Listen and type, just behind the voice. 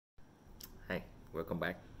Welcome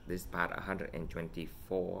back. This is part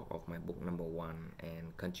 124 of my book number 1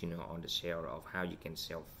 and continue on the share of how you can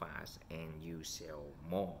sell fast and you sell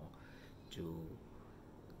more to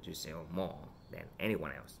sell more than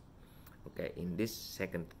anyone else. Okay, in this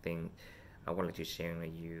second thing, I wanted to share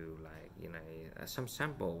with you some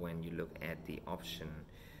sample when you look at the option,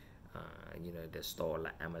 the store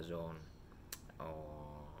like Amazon or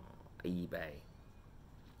eBay.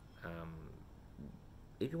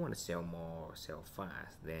 If you want to sell more, sell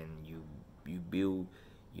fast, then you build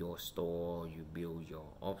your store, you build your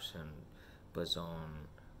option based on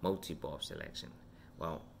multiple selection.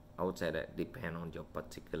 Well, I would say that depend on your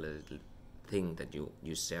particular thing that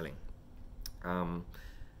you're selling.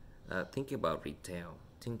 Thinking about retail,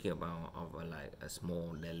 thinking about like a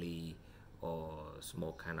small deli or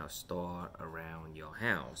small kind of store around your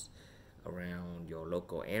house, around your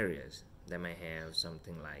local areas. They may have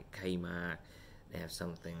something like Kmart. They have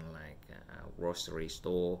something like a grocery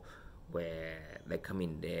store where they come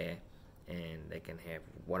in there and they can have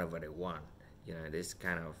whatever they want. This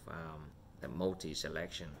kind of the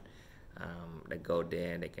multi-selection. They go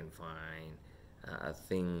there, they can find a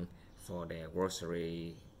thing for their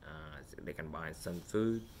grocery. They can buy some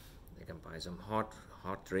food. They can buy some hot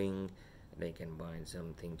drink. They can buy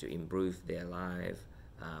something to improve their life.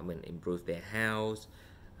 Improve their house.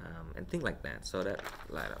 And things like that. So that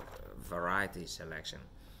like a variety selection.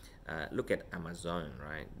 Look at Amazon,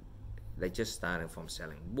 right? They just started from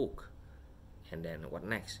selling book, and then what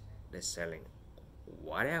next? They're selling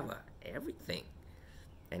whatever, everything,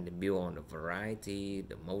 and they build on the variety,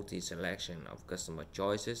 the multi-selection of customer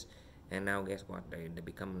choices. And now guess what? They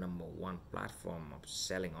become #1 platform of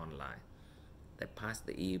selling online. They passed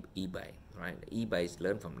the eBay, right? The eBay's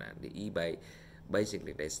learn from that. The eBay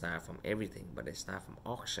basically they start from everything, but they start from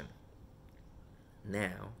auction.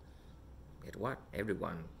 Now, guess what?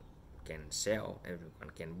 Everyone can sell, everyone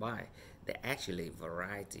can buy. They actually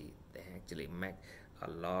variety. They actually make a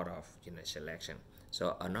lot of selection.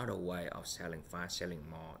 So another way of selling fast, selling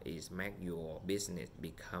more is make your business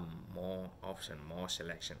become more option, more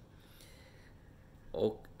selection.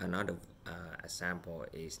 Or another example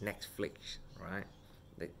is Netflix, right?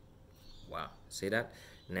 Wow, see that?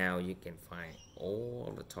 Now you can find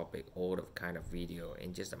all the topic, all the kind of video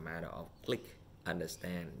in just a matter of click.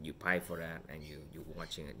 Understand, you pay for that and you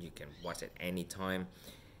watching it. You can watch it anytime.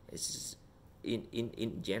 It's just,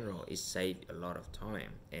 in general, it saves a lot of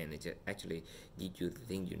time and it actually gives you the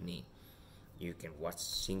thing you need. You can watch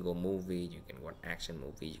single movie, you can watch action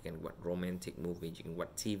movie, you can watch romantic movie, you can watch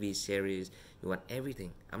TV series, you want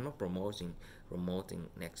everything. I'm not promoting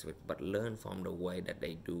next week, but learn from the way that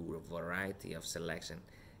they do a variety of selection.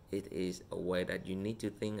 It is a way that you need to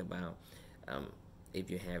think about. If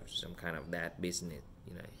you have some kind of that business,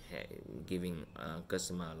 giving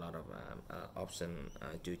customer a lot of option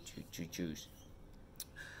to choose.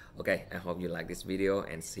 Okay, I hope you like this video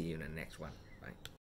and see you in the next one. Bye.